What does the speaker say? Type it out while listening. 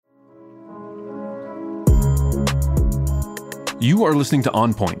You are listening to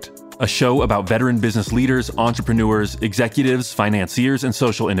On Point, a show about veteran business leaders, entrepreneurs, executives, financiers, and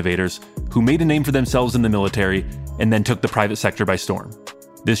social innovators who made a name for themselves in the military and then took the private sector by storm.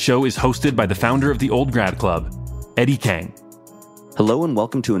 This show is hosted by the founder of the Old Grad Club, Eddie Kang. Hello and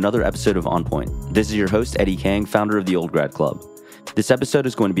welcome to another episode of On Point. This is your host, Eddie Kang, founder of the Old Grad Club. This episode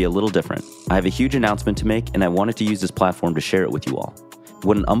is going to be a little different. I have a huge announcement to make, and I wanted to use this platform to share it with you all.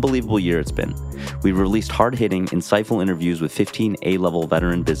 What an unbelievable year it's been. We've released hard-hitting, insightful interviews with 15 A-level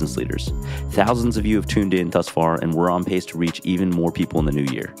veteran business leaders. Thousands of you have tuned in thus far, and we're on pace to reach even more people in the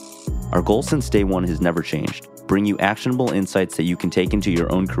new year. Our goal since day one has never changed. Bring you actionable insights that you can take into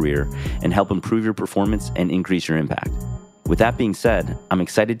your own career and help improve your performance and increase your impact. With that being said, I'm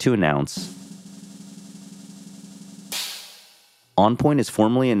excited to announce On Point is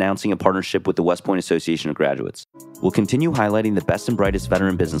formally announcing a partnership with the West Point Association of Graduates. We'll continue highlighting the best and brightest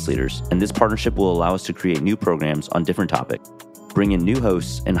veteran business leaders, and this partnership will allow us to create new programs on different topics, bring in new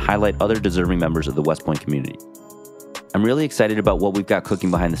hosts, and highlight other deserving members of the West Point community. I'm really excited about what we've got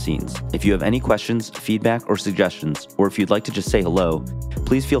cooking behind the scenes. If you have any questions, feedback, or suggestions, or if you'd like to just say hello,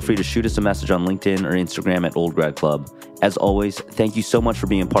 please feel free to shoot us a message on LinkedIn or Instagram at Old Grad Club. As always, thank you so much for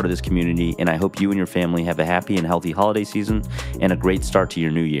being a part of this community, and I hope you and your family have a happy and healthy holiday season and a great start to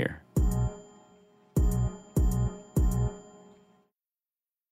your new year.